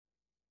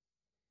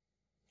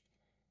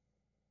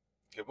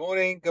Good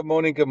morning, good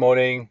morning, good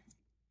morning.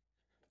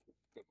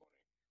 Good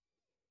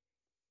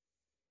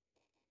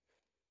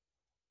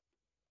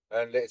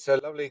morning. And it's a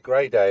lovely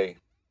grey day,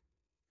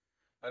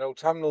 an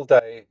autumnal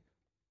day.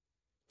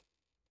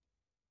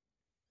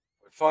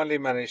 We finally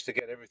managed to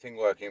get everything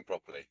working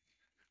properly.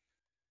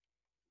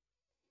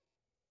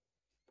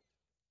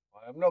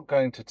 I am not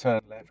going to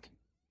turn left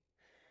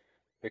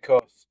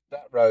because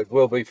that road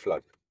will be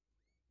flooded.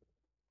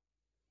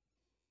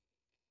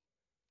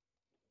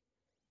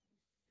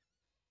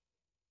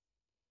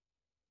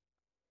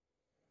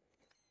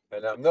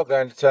 And I'm not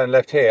going to turn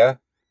left here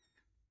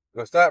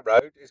because that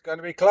road is going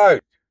to be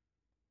closed.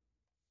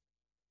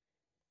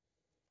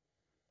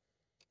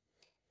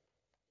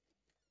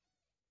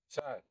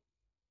 So,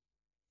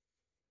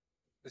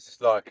 this is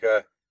like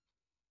a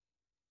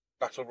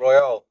battle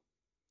royale.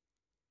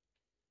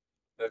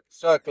 The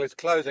circle is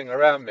closing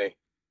around me. If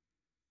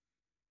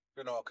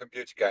you're not a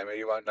computer gamer,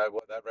 you won't know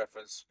what that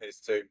reference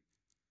is to.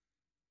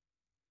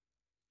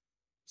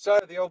 So,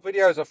 the old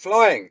videos are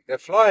flying. They're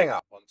flying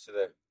up onto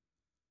the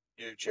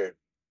YouTube.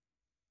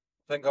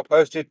 I think I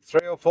posted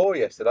 3 or 4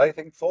 yesterday. I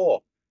think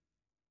 4.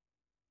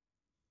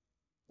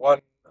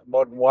 One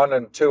modern one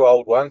and 2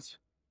 old ones.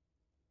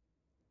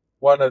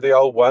 One of the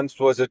old ones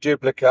was a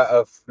duplicate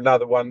of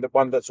another one, the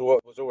one that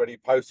was already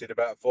posted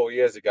about 4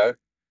 years ago,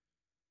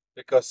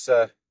 because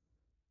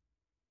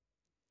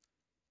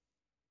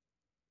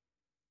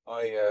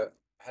I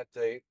had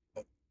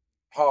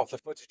half the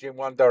footage in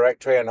one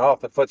directory and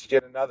half the footage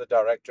in another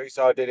directory,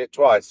 so I did it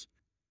twice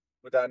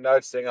without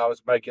noticing I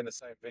was making the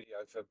same video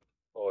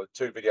or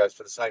 2 videos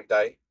for the same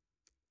day.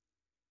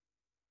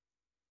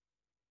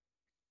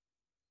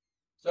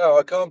 So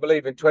I can't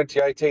believe in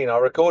 2018 I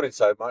recorded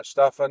so much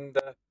stuff and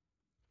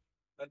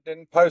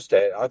didn't post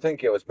it. I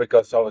think it was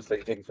because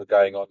obviously things were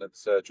going on at the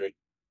surgery.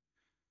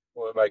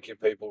 We were making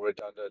people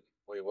redundant.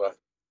 We were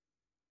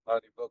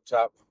only booked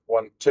up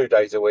 2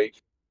 days a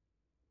week.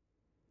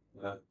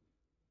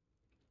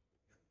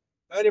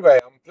 Anyway,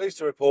 I'm pleased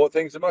to report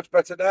things are much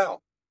better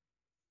now.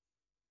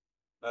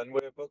 And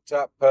we're booked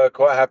up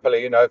quite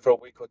happily, for a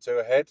week or 2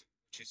 ahead,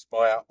 which is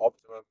my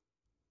optimum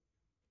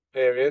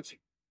period.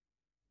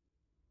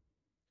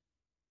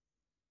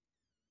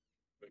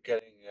 We're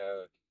getting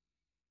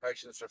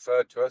patients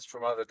referred to us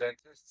from other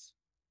dentists,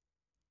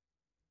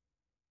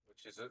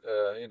 which is,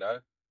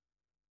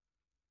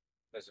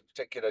 there's a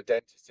particular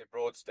dentist in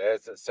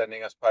Broadstairs that's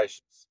sending us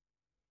patients.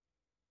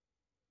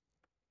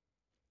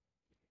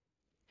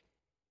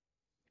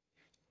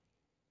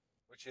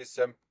 Which is,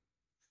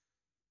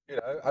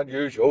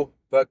 unusual,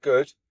 but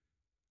good.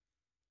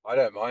 I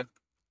don't mind.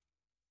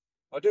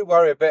 I do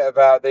worry a bit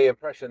about the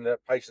impression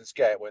that patients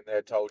get when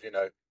they're told,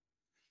 I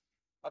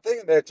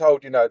think they're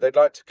told, they'd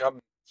like to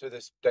come to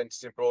this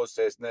dentist in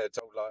Broadstairs and they're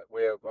told, like,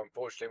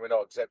 unfortunately, we're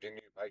not accepting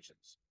new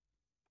patients.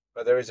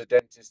 But there is a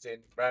dentist in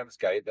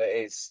Ramsgate that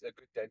is a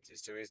good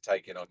dentist who is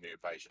taking on new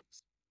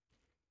patients.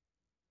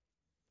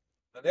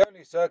 And the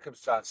only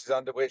circumstances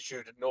under which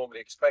you'd normally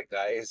expect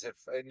that is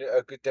if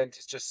a good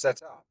dentist just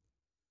set up.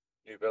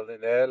 New building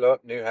there,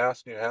 look, new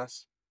house, new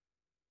house.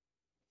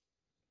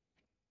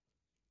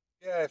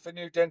 Yeah, if a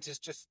new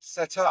dentist just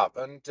set up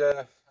and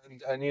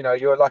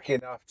you were lucky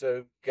enough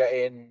to get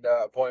in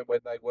at a point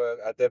when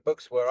their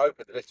books were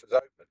open, the list was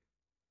open.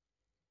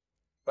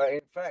 But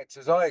in fact,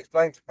 as I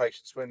explain to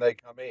patients when they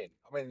come in,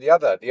 I mean the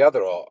other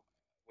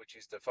which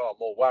is the far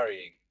more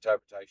worrying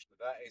interpretation of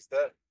that, is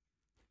that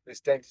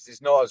this dentist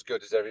is not as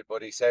good as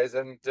everybody says,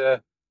 and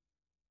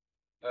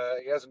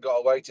he hasn't got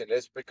a waiting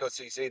list because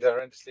he's either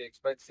horrendously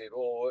expensive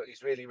or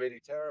he's really,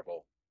 really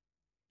terrible.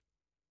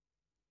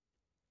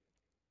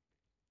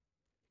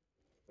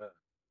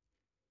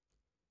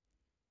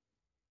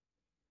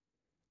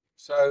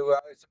 So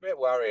it's a bit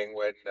worrying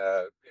when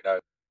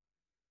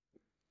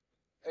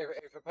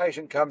if a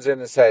patient comes in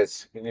and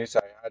says, and you say,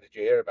 "How did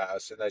you hear about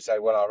us?" and they say,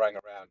 "Well, I rang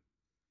around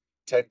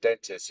 10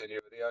 dentists, and you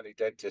were the only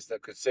dentist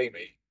that could see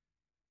me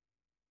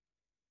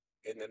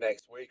in the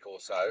next week or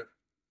so,"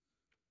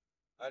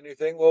 and you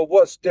think, "Well,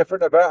 what's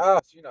different about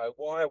us?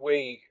 Why are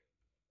we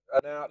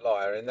an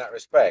outlier in that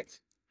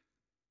respect?"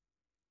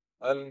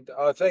 And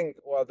I think,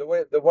 well,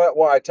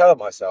 what I tell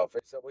myself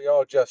is that we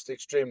are just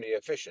extremely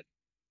efficient.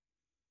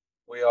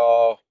 We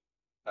are,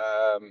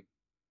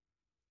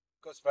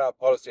 because of our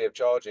policy of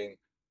charging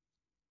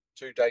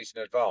 2 days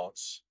in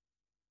advance,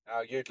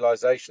 our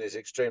utilization is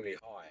extremely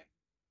high.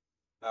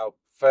 Our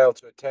fail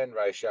to attend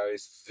ratio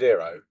is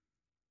 0.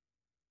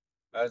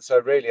 And so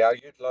really our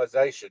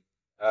utilization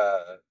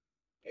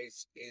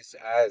is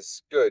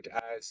as good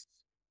as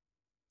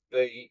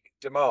the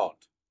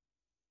demand.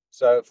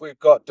 So if we've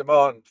got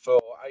demand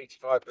for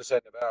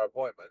 85% of our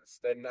appointments,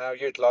 then our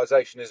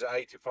utilization is at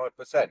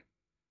 85%.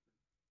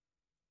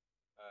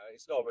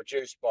 It's not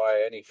reduced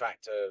by any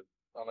factor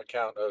on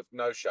account of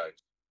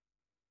no-shows.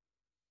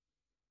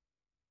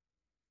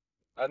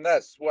 And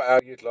that's what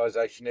our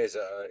utilization is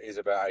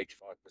about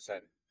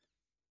 85%.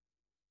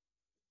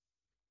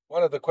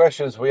 One of the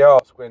questions we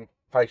ask when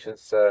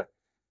patients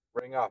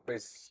ring up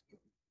is,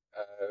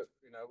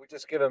 we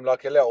just give them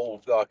like a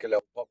little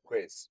pop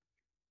quiz.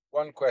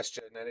 one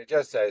question, and it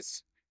just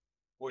says,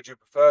 would you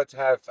prefer to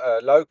have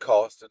low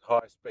cost and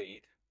high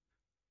speed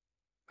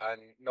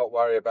and not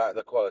worry about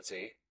the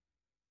quality,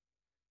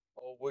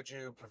 or would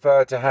you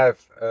prefer to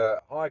have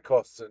high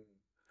costs and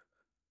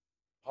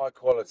high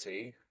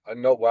quality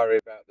and not worry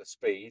about the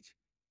speed,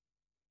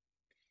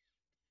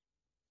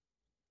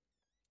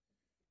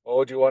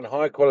 or do you want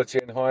high quality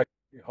and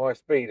high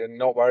speed and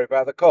not worry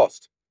about the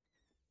cost?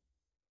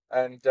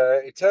 And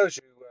it tells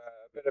you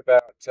a bit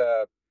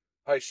about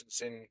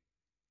patience in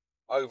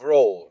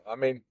overall. I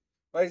mean,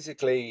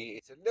 basically,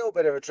 it's a little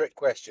bit of a trick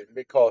question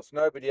because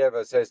nobody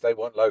ever says they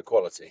want low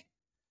quality.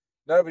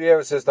 Nobody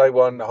ever says they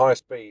want high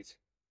speed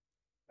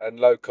and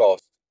low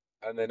cost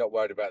and they're not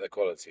worried about the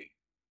quality.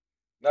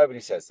 Nobody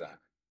says that.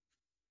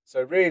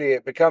 So really,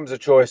 it becomes a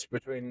choice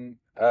between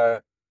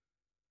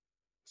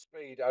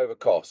speed over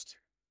cost.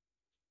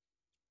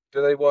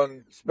 Do they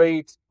want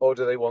speed or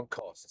do they want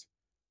cost?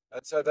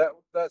 And so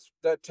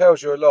that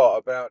tells you a lot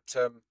about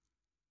the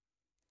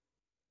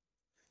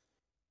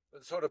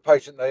sort of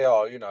patient they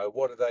are. You know,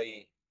 what are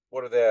their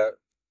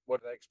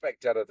what do they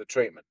expect out of the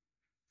treatment?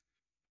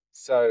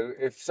 So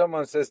if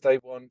someone says they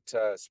want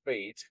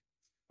speed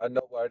and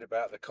not worried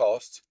about the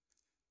cost,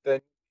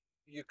 then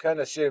you can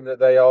assume that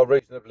they are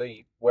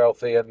reasonably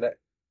wealthy and that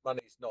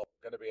money's not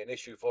going to be an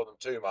issue for them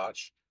too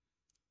much,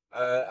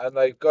 and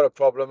they've got a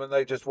problem and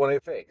they just want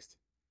it fixed.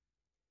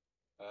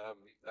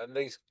 And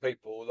these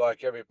people,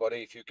 like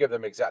everybody, if you give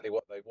them exactly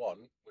what they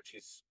want, which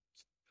is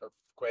a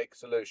quick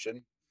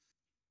solution,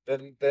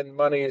 then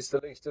money is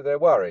the least of their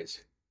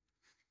worries.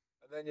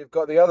 And then you've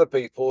got the other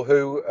people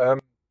who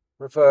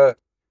prefer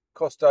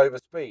cost over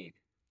speed.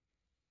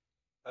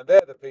 And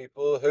they're the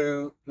people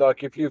who,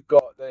 like, if you've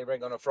got, they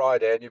ring on a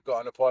Friday and you've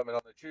got an appointment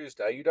on the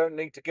Tuesday, you don't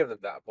need to give them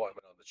that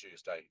appointment on the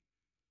Tuesday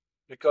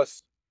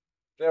because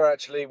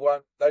they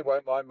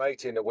won't mind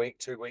waiting a week,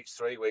 2 weeks,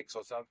 3 weeks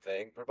or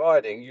something,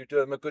 providing you do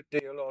them a good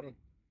deal on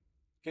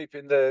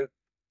keeping the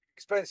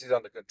expenses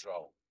under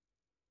control.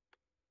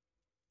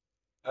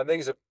 And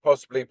these are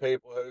possibly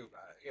people who,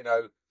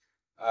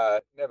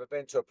 never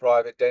been to a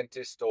private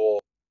dentist or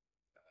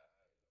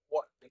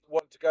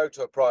want to go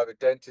to a private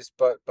dentist,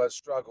 but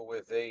struggle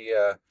with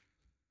the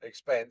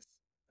expense,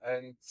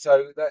 and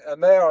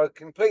they are a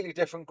completely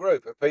different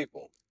group of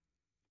people.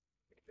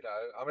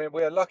 I mean,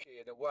 we're lucky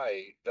in a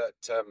way that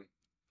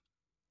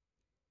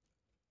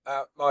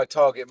my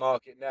target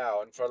market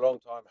now, and for a long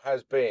time,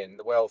 has been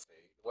the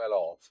wealthy,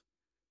 well-off.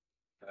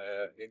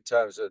 In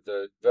terms of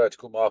the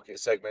vertical market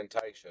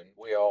segmentation,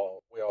 we are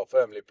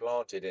firmly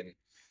planted in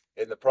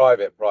the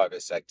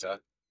private sector,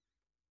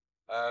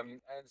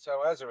 and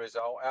so as a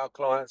result, our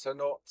clients are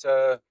not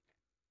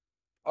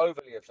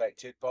overly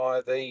affected by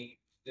the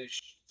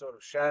sort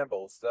of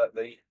shambles that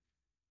the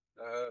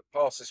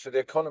passes for the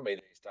economy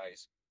these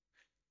days.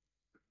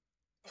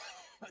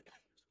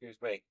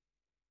 Excuse me.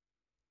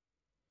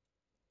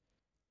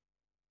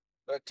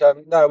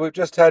 But no, we've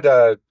just had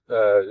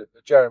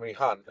Jeremy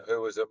Hunt,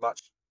 who was a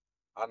much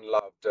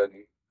unloved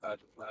and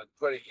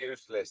pretty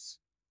useless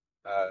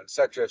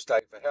Secretary of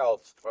State for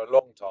Health for a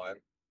long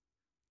time,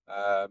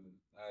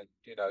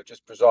 and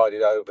just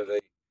presided over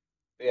the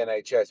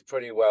NHS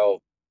pretty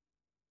well,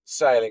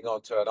 sailing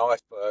onto an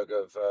iceberg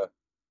of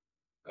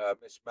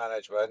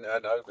mismanagement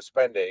and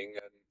overspending,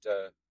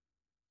 and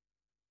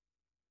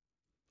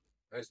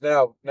has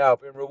now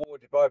been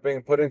rewarded by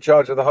being put in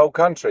charge of the whole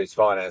country's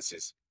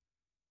finances.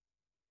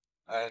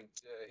 And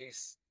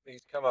he's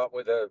come up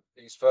with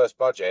his first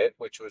budget,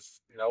 which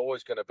was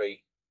always going to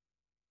be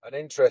an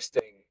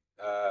interesting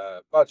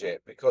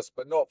budget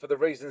but not for the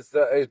reasons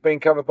that is being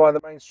covered by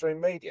the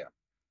mainstream media.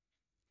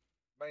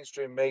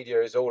 Mainstream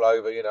media is all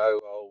over,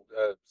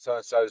 so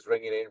and so's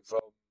ringing in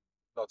from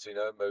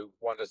Nottingham who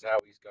wonders how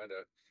he's going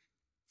to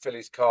fill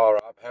his car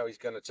up, how he's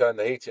going to turn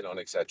the heating on,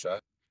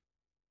 etc.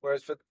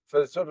 Whereas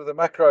for sort of the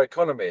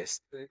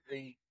macroeconomist,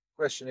 the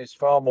question is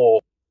far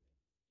more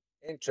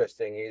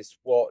interesting: is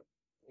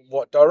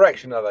what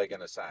direction are they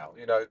going to sail?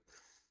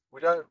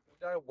 We don't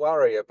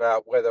worry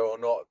about whether or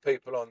not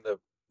people on the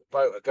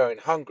boat are going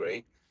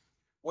hungry.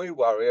 We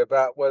worry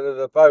about whether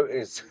the boat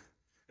is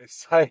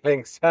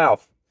sailing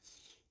south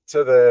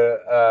to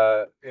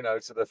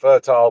to the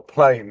fertile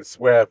plains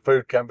where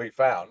food can be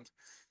found,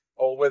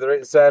 or whether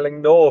it's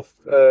sailing north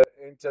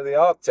into the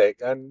Arctic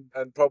and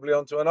probably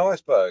onto an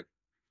iceberg.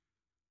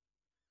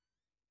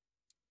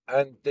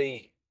 And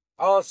the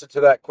answer to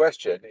that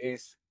question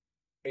is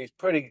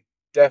pretty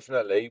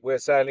definitely we're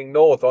sailing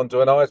north onto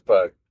an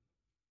iceberg,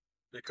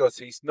 because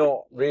he's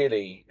not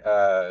really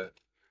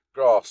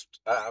grasped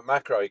at a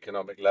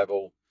macroeconomic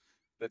level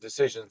the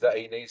decisions that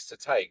he needs to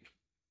take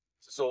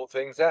to sort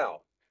things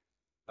out.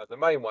 The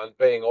main one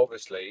being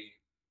obviously,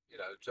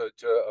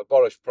 to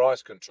abolish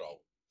price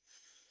control.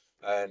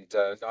 And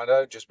I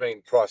don't just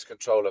mean price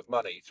control of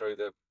money through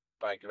the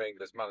Bank of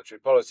England's Monetary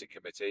Policy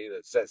Committee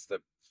that sets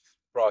the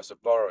price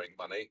of borrowing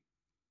money,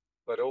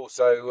 but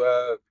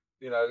also,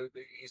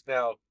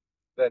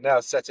 they're now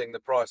setting the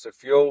price of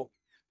fuel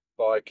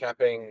by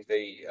capping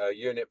the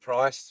unit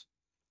price,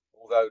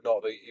 although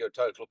not your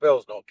total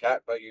bill's not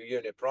capped, but your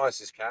unit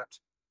price is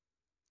capped.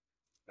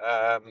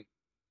 They're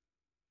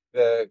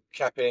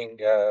capping,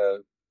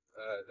 they're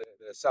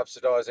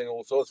subsidising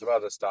all sorts of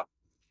other stuff.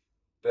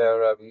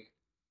 They're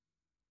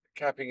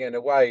capping in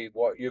a way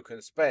what you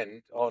can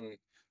spend on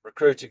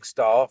recruiting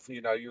staff.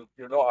 You're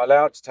not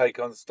allowed to take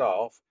on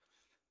staff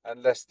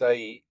unless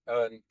they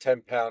earn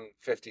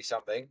 £10.50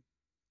 something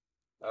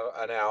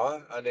an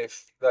hour, and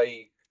if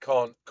they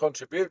can't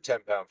contribute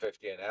 £10.50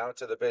 an hour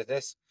to the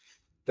business,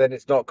 then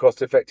it's not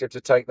cost effective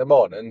to take them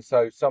on. And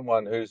so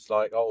someone who's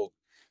like, oh,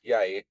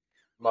 yay,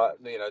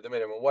 the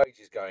minimum wage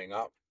is going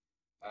up.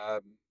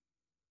 Um,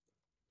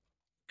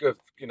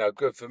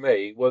 good for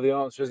me. Well, the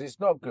answer is it's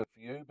not good for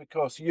you,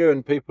 because you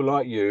and people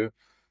like you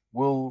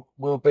will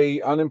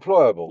be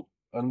unemployable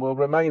and will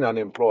remain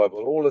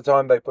unemployable all the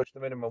time. They push the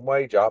minimum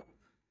wage up.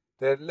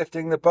 They're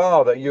lifting the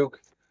bar that you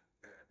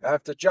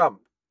have to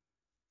jump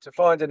to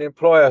find an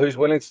employer who's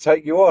willing to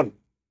take you on.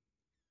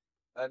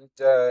 And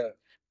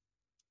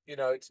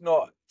it's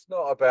not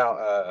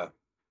about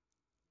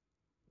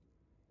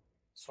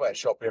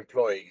sweatshop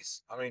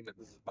employees. I mean,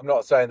 I'm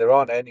not saying there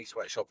aren't any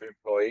sweatshop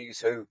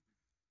employees who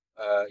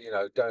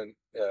don't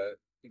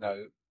you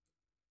know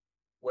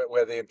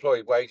where the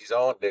employee wages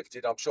aren't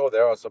lifted. I'm sure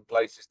there are some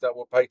places that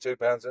will pay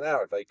 £2 an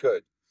hour if they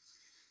could.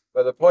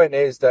 But the point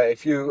is that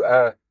if you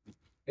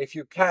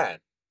can,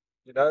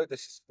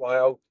 this is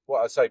why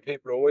what I say,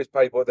 people are always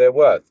paid what they're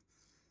worth.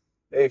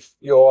 If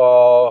you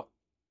are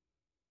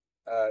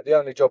the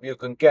only job you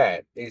can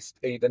get is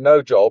either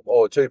no job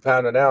or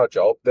 £2 an hour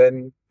job,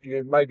 then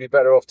you may be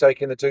better off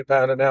taking the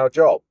 £2 an hour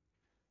job.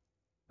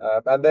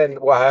 And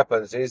then what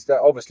happens is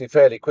that obviously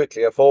fairly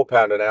quickly a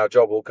 £4 an hour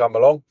job will come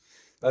along,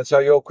 and so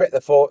you'll quit the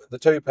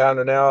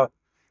 £2 an hour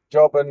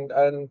job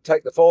and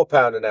take the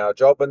 £4 an hour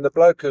job, and the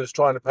bloke who's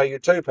trying to pay you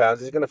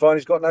 £2 is going to find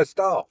he's got no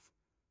staff.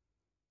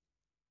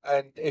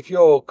 And if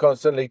you're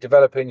constantly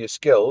developing your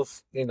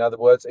skills, in other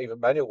words, even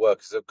manual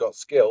workers have got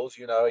skills,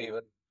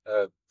 even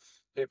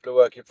people who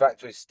work in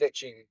factories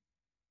stitching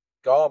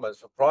garments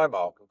for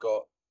Primark have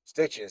got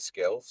stitching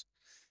skills.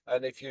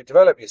 And if you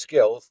develop your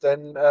skills,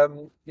 then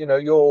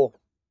your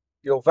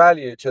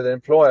value to the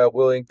employer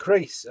will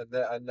increase,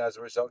 and as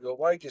a result, your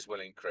wages will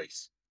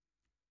increase.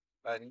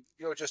 And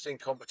you're just in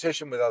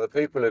competition with other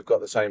people who've got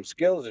the same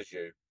skills as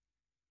you.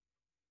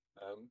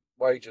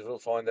 Wages will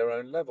find their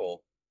own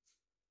level.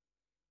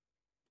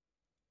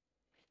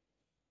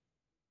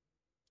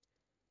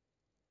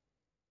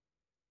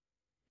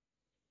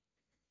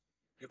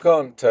 You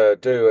can't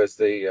do as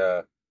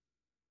the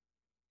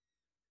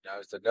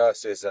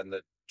nurses and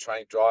the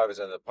train drivers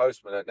and the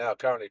postmen are now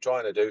currently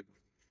trying to do.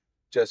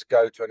 Just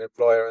go to an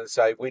employer and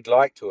say, we'd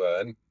like to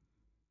earn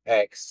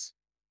X,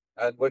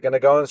 and we're going to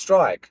go on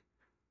strike.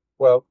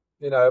 Well,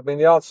 the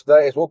answer to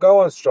that is, well, go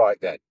on strike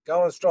then.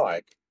 Go on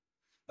strike.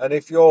 And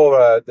if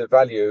you're the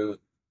value,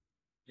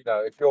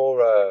 if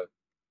you're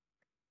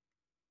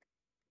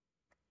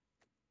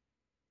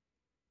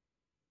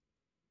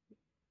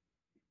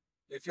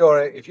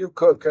if you're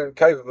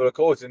capable of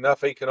causing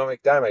enough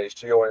economic damage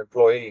to your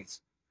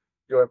employees,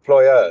 your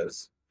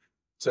employers,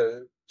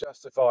 to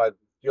justify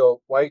your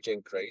wage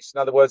increase. In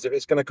other words, if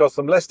it's going to cost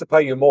them less to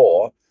pay you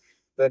more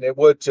than it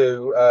would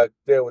to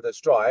deal with a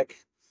strike,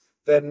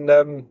 then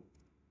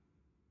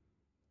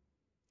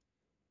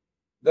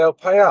they'll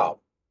pay up.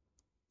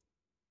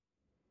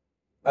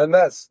 And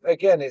that's,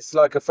 again, it's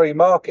like a free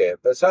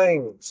market. But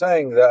saying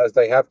that, as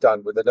they have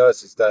done with the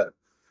nurses, that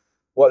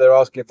what they're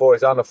asking for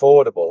is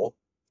unaffordable,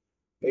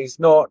 is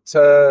not,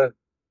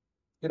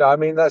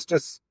 that's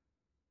just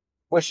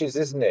wishes,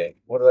 isn't it?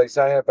 What do they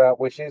say about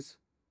wishes?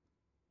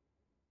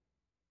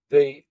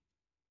 The,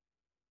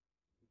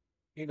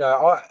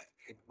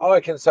 I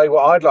can say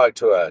what I'd like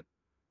to earn.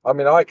 I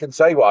mean, I can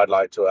say what I'd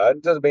like to earn.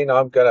 It doesn't mean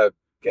I'm going to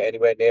get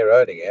anywhere near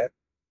earning it.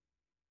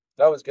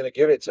 No one's going to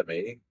give it to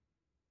me.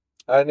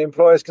 And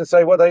employers can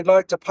say what they'd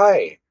like to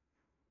pay.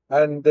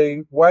 And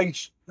the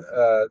wage,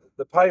 the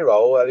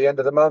payroll at the end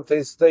of the month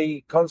is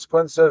the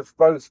consequence of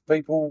both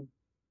people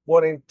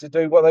wanting to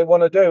do what they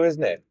want to do,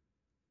 isn't it?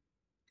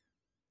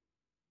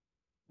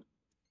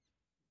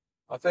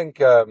 I think,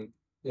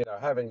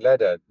 having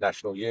led a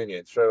national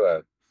union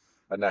through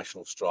a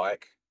national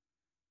strike,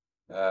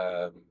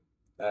 and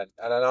an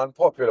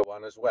unpopular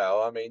one as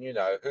well. I mean,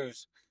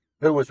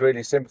 who was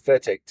really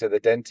sympathetic to the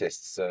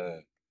dentists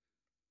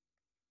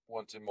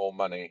wanting more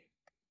money?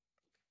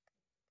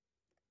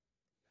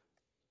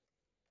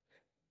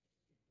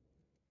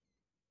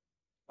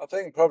 I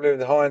think probably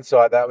in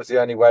hindsight, that was the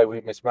only way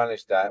we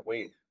mismanaged that.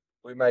 We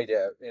made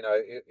it,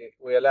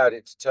 we allowed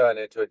it to turn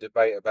into a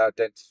debate about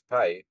dentist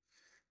pay,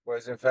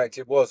 whereas in fact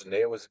it wasn't.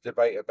 It was a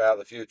debate about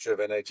the future of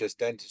NHS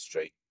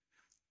dentistry.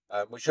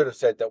 We should have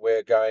said that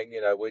we're going,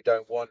 we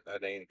don't want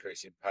an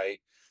increase in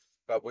pay,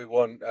 but we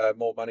want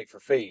more money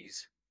for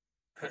fees,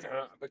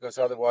 because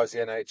otherwise the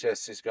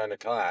NHS is going to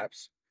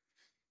collapse.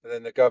 And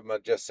then the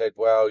government just said,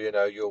 well,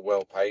 you're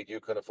well paid,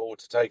 you can afford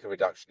to take a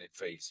reduction in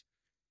fees.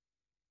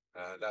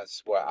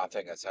 That's what I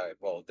think, that's how it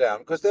boiled down,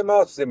 because they're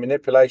masters in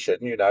manipulation.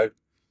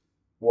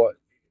 What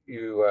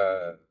you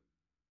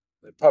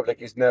the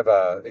public is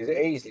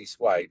easily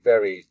swayed,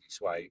 very easily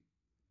swayed.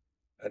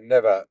 and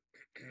never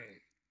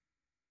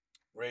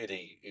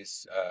really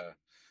is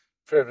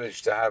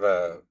privileged to have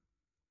a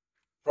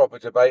proper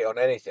debate on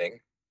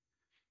anything.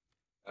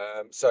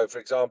 So, for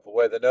example,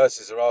 where the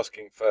nurses are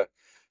asking for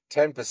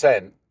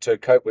 10% to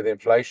cope with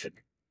inflation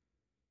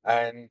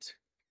and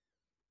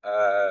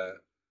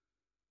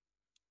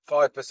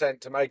 5%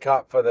 to make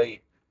up for the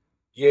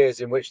years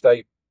in which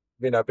they,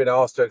 been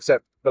asked to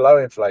accept below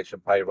inflation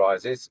pay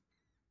rises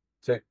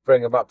to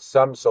bring them up to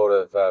some sort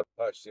of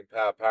purchasing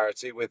power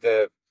parity with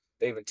their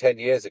even 10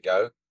 years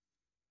ago.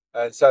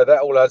 And so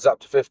that all adds up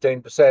to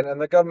 15%.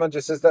 And the government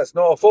just says that's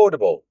not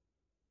affordable.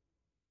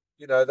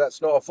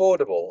 That's not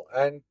affordable.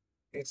 And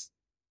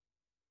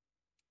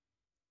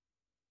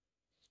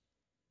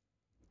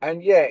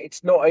yeah,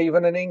 it's not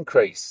even an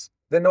increase.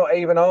 They're not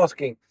even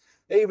asking.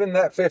 Even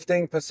that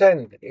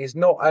 15% is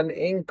not an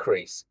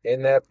increase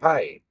in their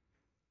pay.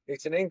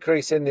 It's an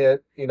increase in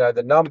the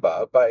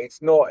number, but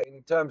it's not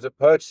in terms of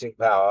purchasing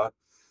power.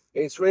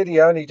 It's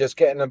really only just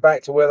getting them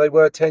back to where they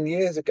were 10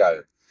 years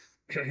ago.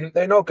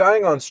 They're not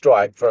going on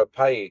strike for a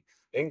pay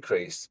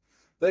increase.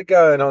 They're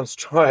going on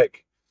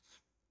strike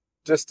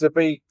just to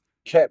be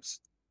kept,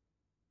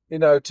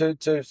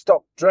 to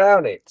stop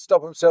drowning,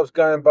 stop themselves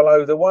going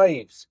below the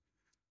waves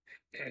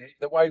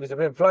of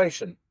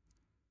inflation.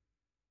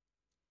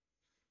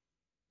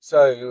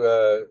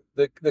 So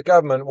the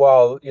government,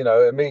 while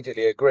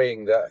immediately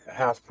agreeing that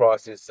house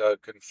prices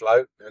can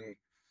float and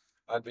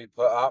be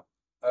put up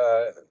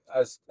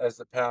as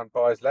the pound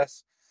buys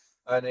less,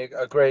 and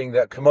agreeing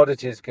that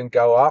commodities can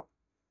go up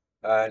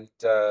and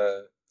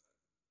to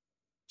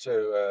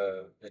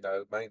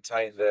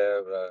maintain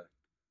their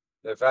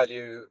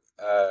value,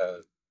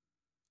 their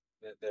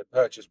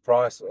purchase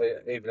price,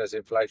 even as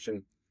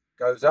inflation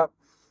goes up.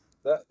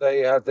 That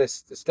they have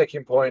this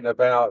sticking point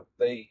about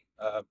the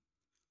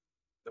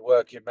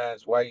working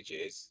man's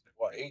wages,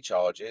 what he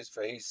charges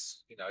for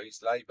his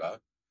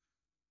labour,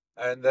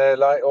 and they're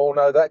like, oh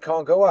no, that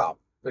can't go up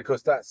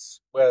because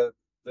that's where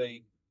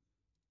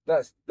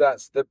that's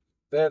the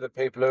they're the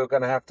people who are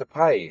going to have to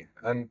pay.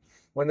 And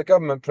when the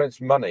government prints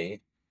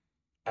money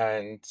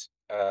and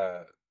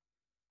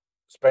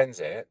spends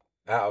it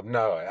out of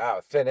nowhere, out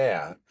of thin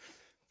air,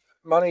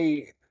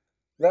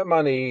 that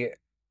money,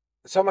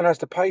 someone has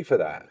to pay for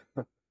that.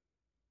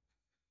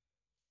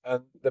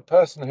 And the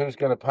person who's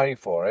going to pay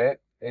for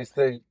it is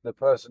the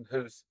person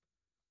who's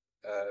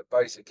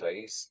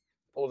basically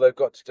all they've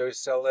got to do is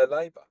sell their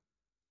labour.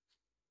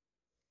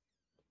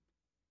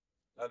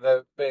 And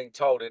they're being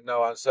told in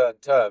no uncertain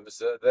terms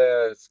that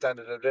their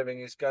standard of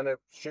living is going to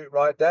shoot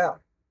right down.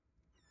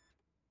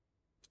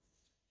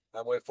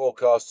 And we're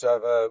forecast to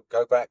have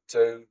go back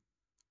to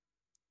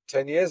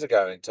 10 years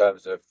ago in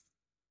terms of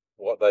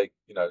what they,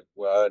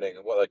 were earning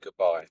and what they could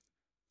buy.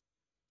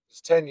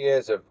 It's 10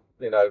 years of,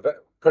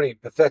 pretty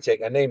pathetic,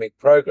 anemic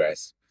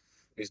progress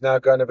is now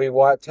going to be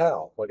wiped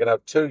out. We're going to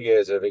have 2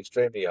 years of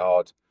extremely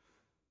hard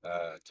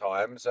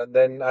times and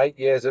then 8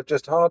 years of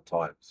just hard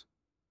times.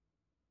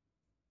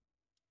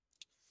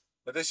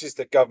 But this is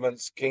the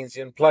government's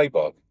Keynesian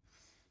playbook.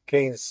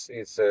 Keynes,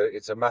 it's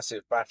a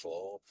massive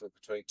battle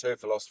between two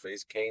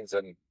philosophies, Keynes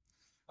and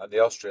the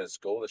Austrian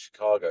school, the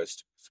Chicago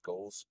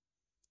schools.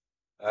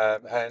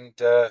 And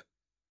the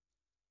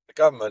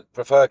government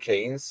prefer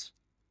Keynes.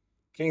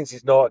 Keynes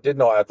did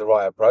not have the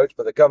right approach,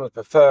 but the government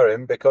prefer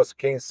him because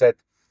Keynes said,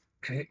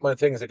 when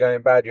things are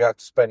going bad, you have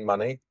to spend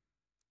money.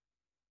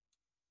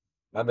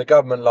 And the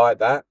government like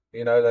that.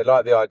 They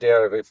like the idea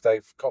of if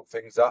they've got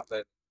things up,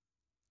 then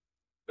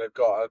they've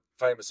got a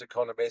famous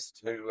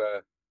economist who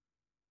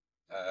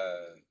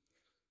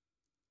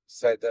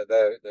said that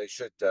they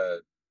should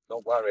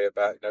not worry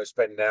about,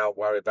 spend now,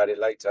 worry about it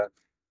later.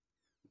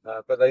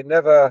 But they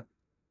never,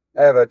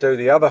 ever do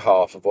the other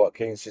half of what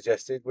Keynes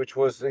suggested, which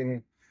was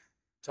in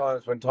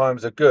times when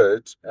times are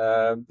good,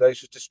 they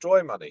should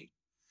destroy money.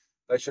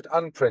 They should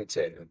unprint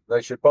it.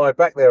 They should buy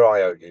back their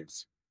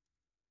IOUs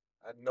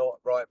and not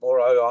write more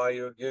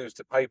IOUs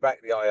to pay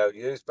back the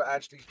IOUs, but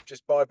actually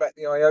just buy back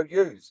the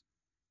IOUs.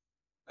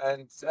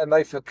 And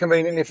they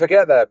conveniently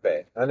forget that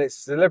bit, and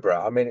it's deliberate.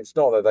 I mean, it's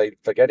not that they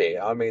forget it.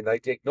 I mean, they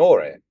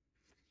ignore it.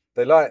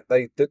 They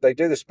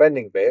do the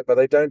spending bit, but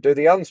they don't do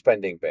the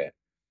unspending bit.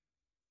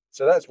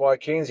 So that's why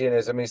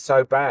Keynesianism is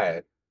so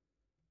bad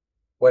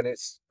when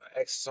it's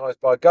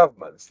exercised by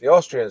governments. The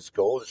Austrian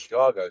school, the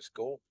Chicago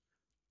school,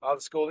 are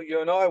the school that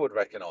you and I would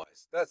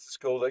recognise. That's the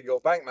school that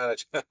your bank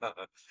manager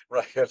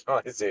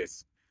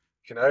recognises.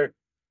 You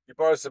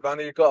borrow some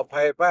money, you've got to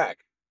pay it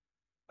back.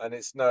 And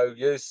it's no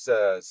use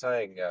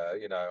saying,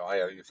 I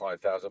owe you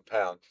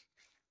 £5,000.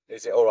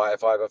 Is it all right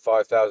if I have a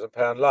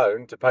 £5,000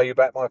 loan to pay you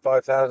back my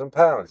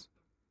 £5,000?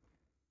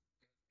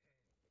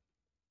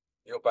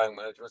 Your bank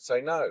manager would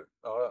say no.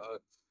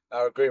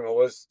 Our agreement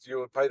was you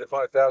would pay the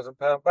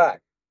 £5,000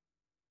 back.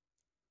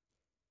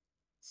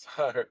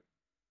 So,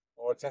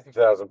 or a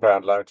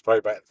 £10,000 loan to pay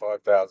back the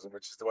 £5,000,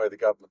 which is the way the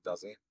government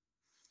does it.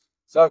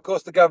 So, of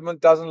course, the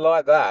government doesn't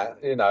like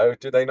that.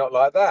 Do they not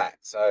like that?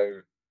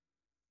 So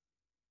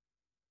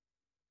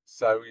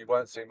you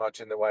won't see much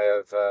in the way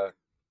of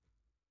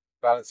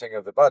balancing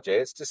of the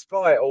budgets,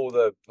 despite all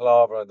the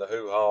palaver and the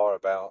hoo-ha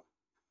about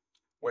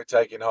we're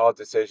taking hard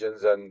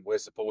decisions and we're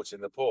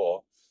supporting the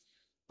poor.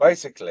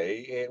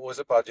 Basically, it was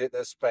a budget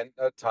that spent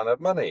a ton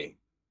of money.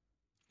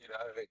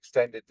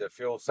 Extended the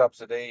fuel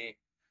subsidy.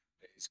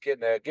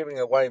 They're giving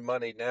away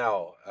money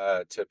now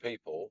to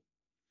people.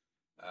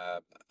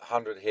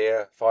 100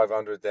 here,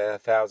 500 there,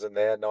 1,000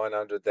 there,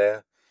 900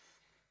 there.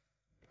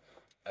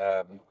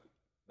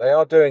 They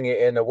are doing it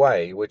in a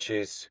way which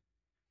is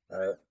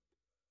a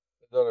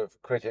lot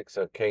of critics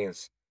of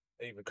Keynes,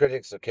 even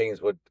critics of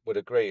Keynes would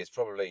agree is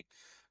probably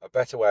a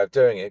better way of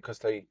doing it, because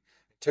in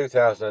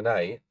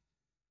 2008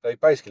 they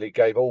basically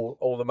gave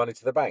all the money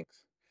to the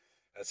banks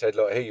and said,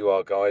 look, here you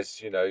are,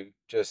 guys,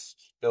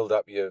 just build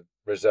up your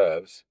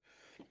reserves,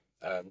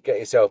 get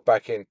yourself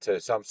back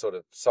into some sort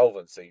of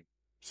solvency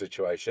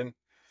situation,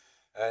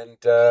 and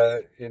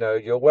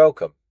you're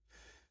welcome.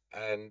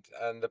 And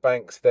the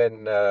banks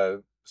then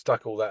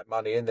stuck all that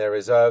money in their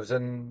reserves,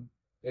 and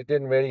it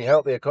didn't really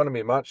help the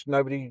economy much.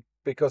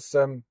 Because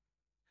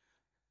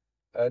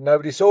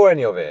nobody saw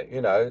any of it.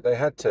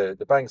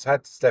 The banks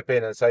had to step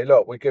in and say,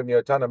 look, we're giving you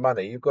a ton of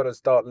money. You've got to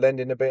start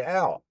lending a bit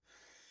out.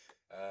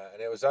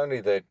 And it was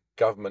only the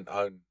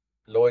government-owned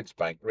Lloyds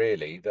Bank,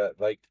 really, that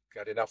they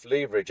had enough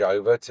leverage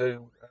over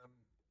to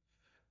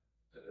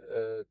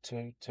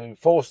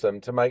force them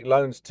to make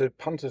loans to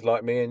punters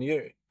like me and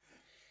you.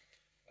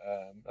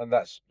 And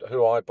that's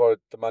who I borrowed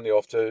the money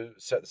off to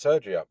set the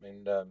surgery up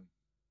in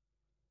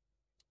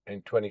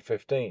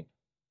 2015.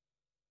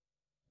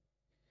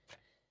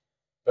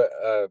 But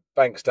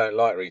banks don't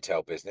like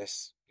retail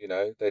business.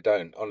 They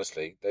don't.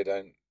 Honestly, they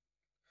don't.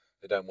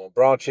 They don't want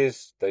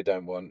branches. They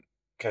don't want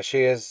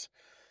cashiers.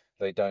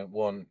 They don't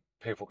want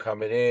people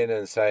coming in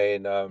and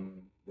saying,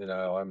 I'm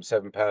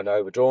 £7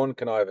 overdrawn.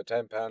 Can I have a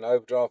 £10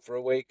 overdraft for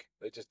a week?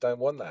 They just don't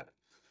want that.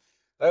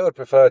 They would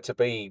prefer to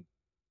be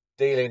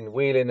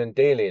wheeling and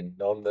dealing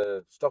on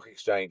the stock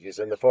exchanges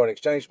and the foreign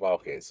exchange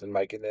markets and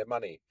making their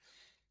money.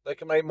 They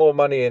can make more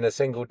money in a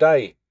single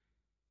day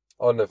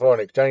on the foreign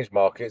exchange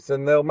markets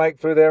than they'll make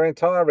through their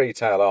entire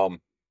retail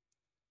arm.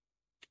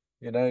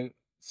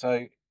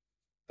 So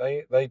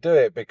they do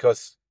it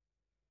because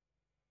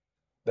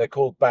they're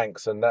called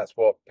banks, and that's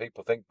what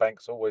people think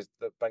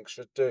that banks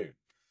should do.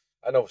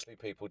 And obviously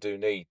people do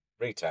need,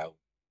 retail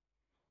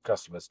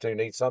customers do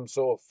need some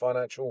sort of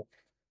financial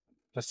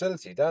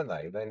facility, don't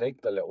they? They need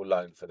the little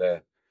loan for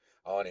their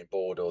ironing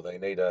board, or they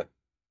need a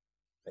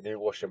new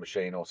washing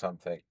machine or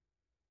something.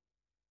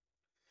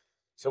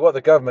 So what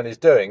the government is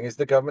doing is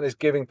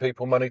giving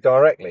people money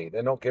directly.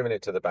 They're not giving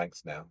it to the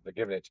banks now. They're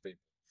giving it to people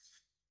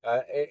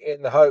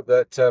in the hope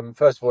that,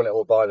 first of all, it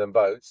will buy them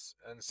votes,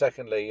 and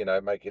secondly,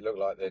 make it look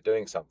like they're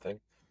doing something,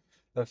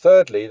 and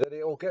thirdly, that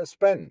it will get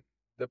spent.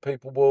 That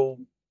people will,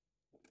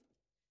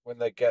 when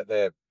they get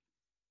their,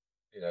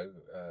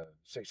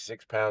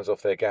 £66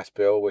 off their gas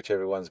bill, which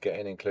everyone's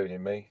getting,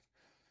 including me,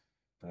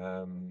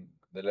 the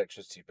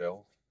electricity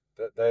bill,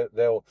 that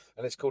they'll,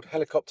 and it's called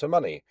helicopter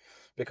money,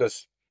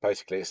 because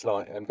basically it's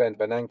like, and Ben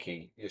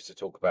Bernanke used to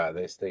talk about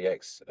this, the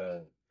ex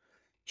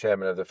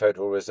chairman of the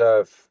Federal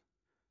Reserve,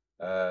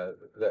 that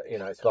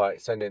it's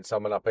like sending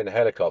someone up in a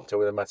helicopter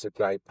with a massive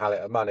great pallet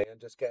of money and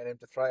just getting him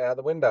to throw it out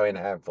the window in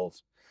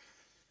handfuls.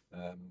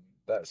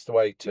 That's the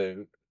way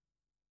to,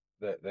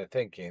 they're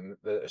thinking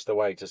that it's the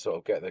way to sort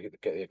of get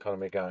the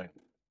economy going.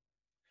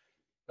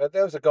 But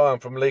there was a guy on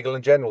from Legal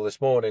and General this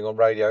morning on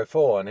Radio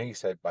 4, and he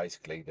said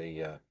basically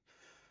the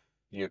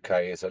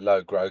UK is a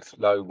low growth,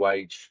 low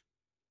wage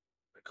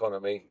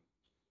economy,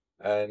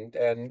 and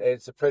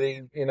it's a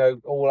pretty,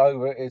 all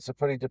over, it's a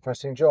pretty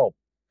depressing job.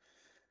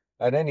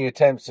 And any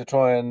attempts to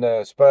try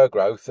and spur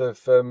growth have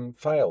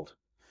failed.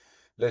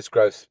 Liz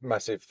Growth's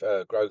massive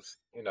growth,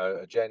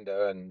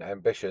 agenda and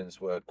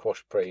ambitions were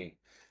quashed pretty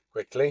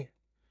quickly.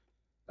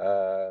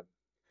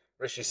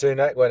 Rishi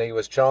Sunak, when he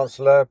was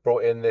Chancellor,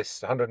 brought in this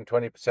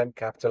 120%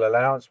 capital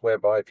allowance,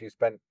 whereby if you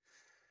spent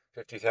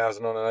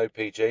 50,000 on an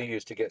OPG, you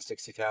used to get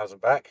 60,000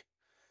 back,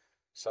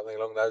 something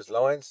along those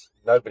lines.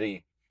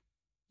 Nobody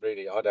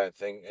really, I don't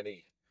think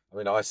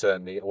I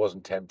certainly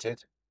wasn't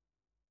tempted.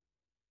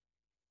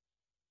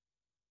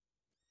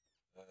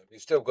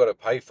 You've still got to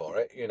pay for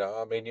it, you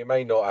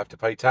may not have to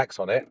pay tax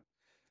on it,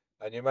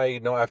 and you may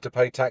not have to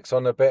pay tax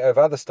on a bit of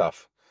other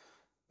stuff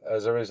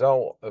as a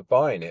result of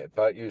buying it,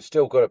 but you've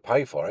still got to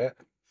pay for it.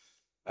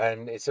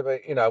 And it's a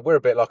bit, we're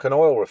a bit like an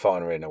oil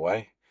refinery in a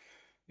way.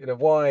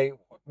 Why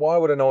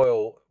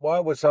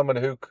would someone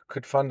who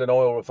could fund an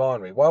oil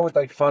refinery, why would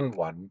they fund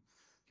one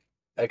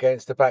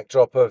against the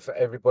backdrop of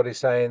everybody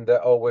saying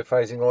that, oh, we're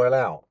phasing oil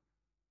out?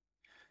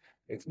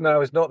 It's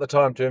not the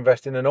time to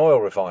invest in an oil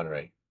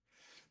refinery.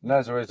 And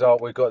as a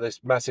result, we've got this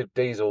massive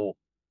diesel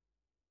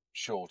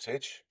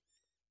shortage.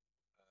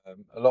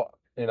 A lot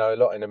in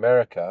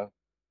America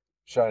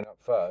showing up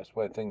first,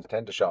 where things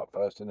tend to show up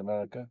first in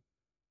America.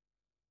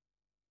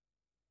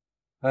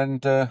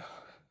 And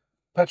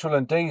petrol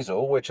and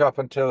diesel, which up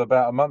until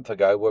about a month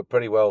ago were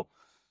pretty well,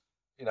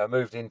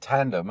 moved in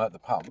tandem at the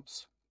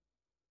pumps,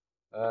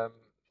 are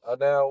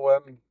now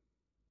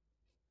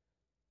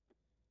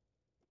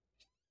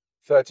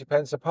 30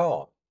 pence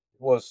apart.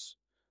 It was,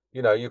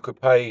 you could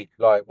pay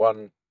like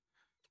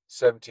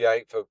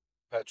 178 for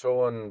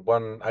petrol and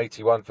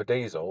 181 for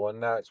diesel, and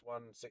now it's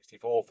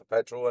 164 for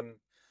petrol and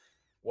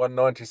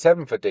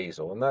 197 for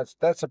diesel, and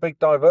that's a big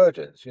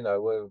divergence.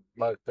 Where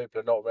most people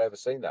have not ever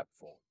seen that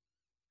before.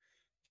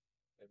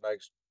 It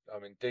makes, I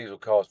mean, diesel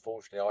cars,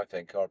 fortunately, I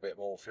think, are a bit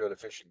more fuel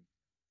efficient.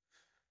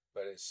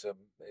 But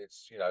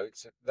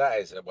that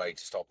is a way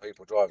to stop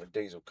people driving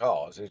diesel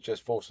cars. Is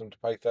just force them to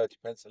pay 30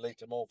 pence a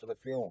litre more for the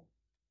fuel.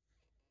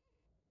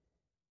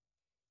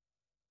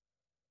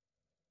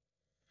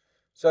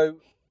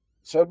 So,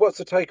 so what's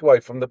the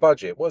takeaway from the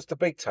budget? What's the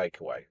big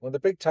takeaway? Well, the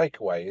big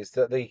takeaway is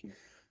that the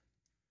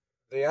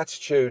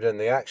attitude and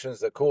the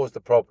actions that cause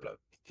the problem,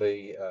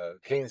 the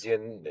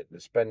Keynesian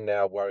spend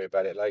now, worry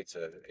about it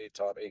later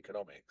type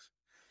economics,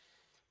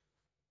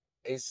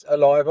 is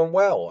alive and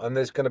well, and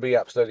there's going to be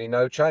absolutely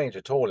no change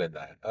at all in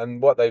that.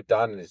 And what they've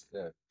done is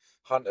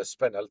Hunter's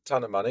spent a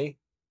ton of money.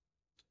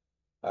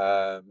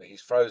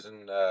 He's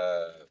frozen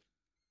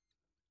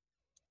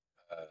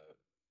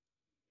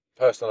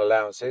personal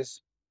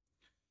allowances.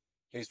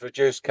 He's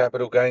reduced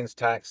capital gains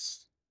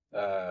tax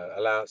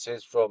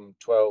allowances from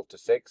 12 to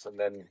 6, and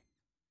then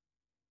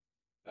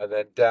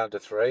down to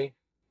 3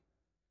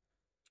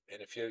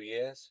 in a few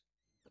years.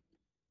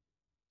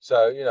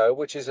 So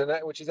which is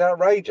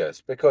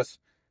outrageous, because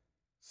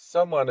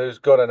someone who's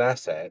got an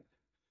asset,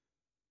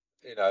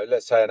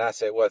 let's say an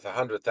asset worth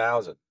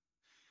 100,000,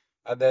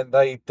 and then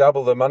they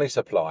double the money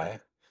supply,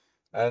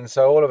 and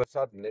so all of a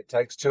sudden it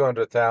takes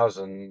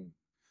 200,000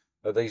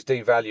 of these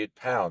devalued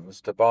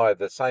pounds to buy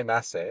the same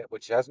asset,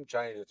 which hasn't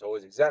changed at all,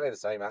 is exactly the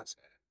same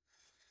asset.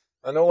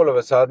 And all of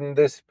a sudden,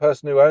 this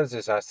person who owns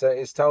this asset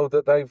is told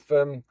that they've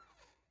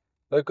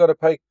got to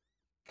pay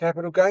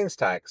capital gains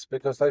tax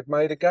because they've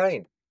made a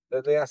gain,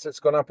 that the asset's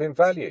gone up in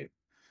value.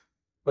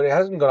 But it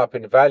hasn't gone up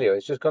in value,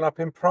 it's just gone up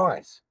in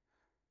price.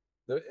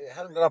 It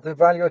hasn't gone up in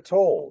value at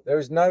all. There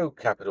is no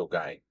capital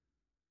gain.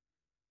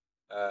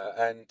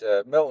 And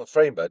Milton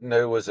Friedman,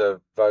 who was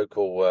a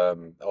vocal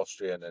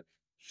Austrian and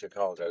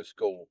Chicago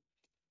school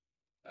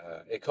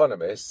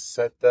economist,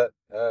 said that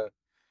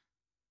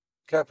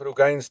capital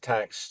gains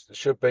tax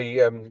should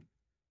be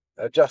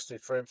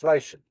adjusted for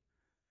inflation,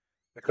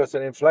 because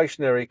an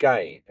inflationary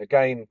gain, a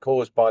gain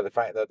caused by the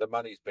fact that the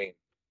money's been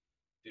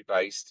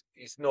debased,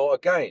 is not a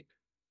gain.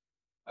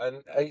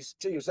 And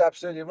he was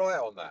absolutely right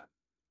on that.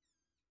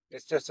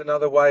 It's just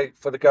another way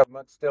for the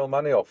government to steal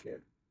money off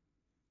you.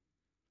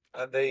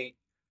 And the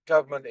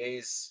government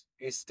is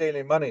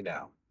stealing money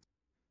now,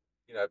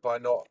 by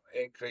not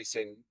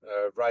increasing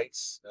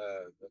rates,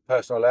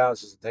 personal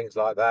allowances and things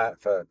like that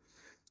for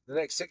the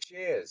next 6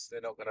 years.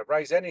 They're not going to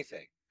raise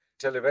anything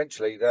until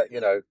eventually that,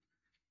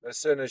 as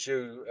soon as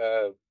you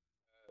buy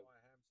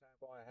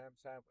a ham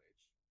sandwich,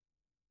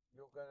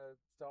 you're going to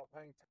start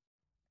paying tax.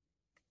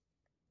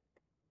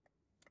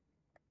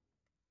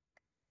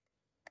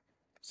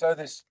 So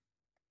this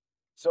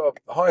sort of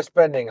high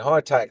spending,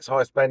 high tax,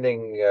 high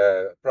spending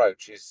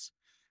approach is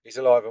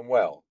alive and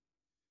well.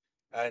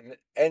 And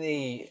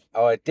any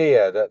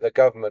idea that the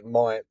government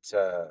might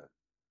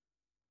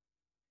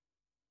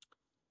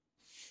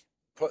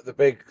put the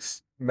big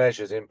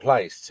measures in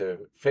place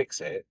to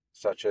fix it,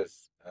 such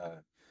as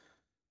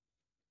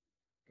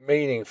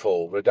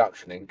meaningful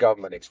reduction in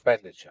government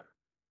expenditure,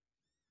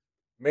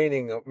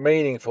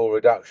 meaningful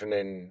reduction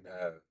in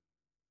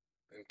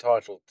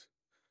entitled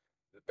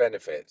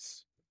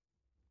benefits,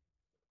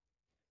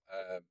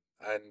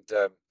 and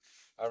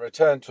a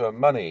return to a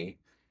money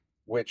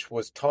which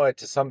was tied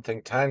to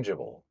something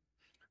tangible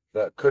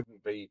that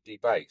couldn't be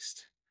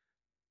debased.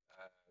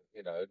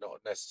 Not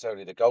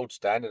necessarily the gold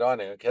standard. I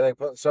don't care. They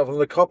put themselves on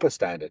the copper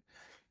standard,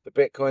 the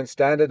Bitcoin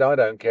standard. I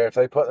don't care if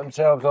they put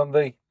themselves on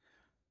the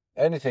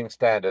anything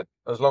standard,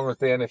 as long as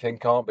the anything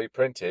can't be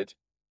printed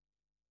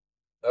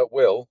at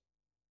will.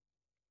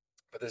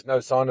 But there's no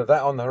sign of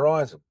that on the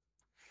horizon.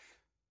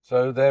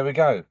 So there we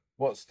go.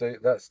 That's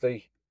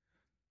the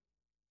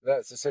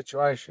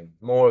situation.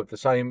 More of the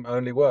same,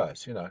 only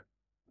worse.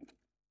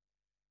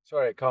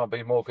 Sorry, it can't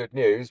be more good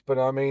news, but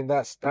I mean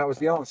that was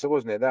the answer,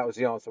 wasn't it? That was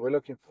the answer we're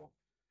looking for.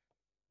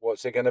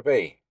 What's it going to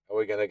be? Are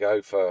we going to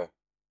go for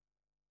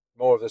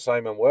more of the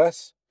same and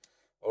worse,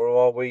 or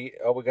are we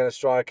going to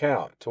strike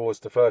out towards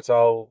the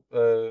fertile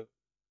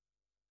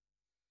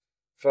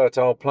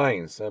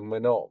plains? And we're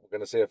not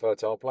going to see a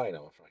fertile plain,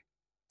 I'm afraid.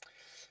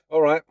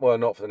 All right, well,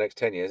 not for the next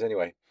 10 years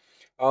anyway.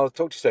 I'll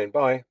talk to you soon.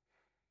 Bye.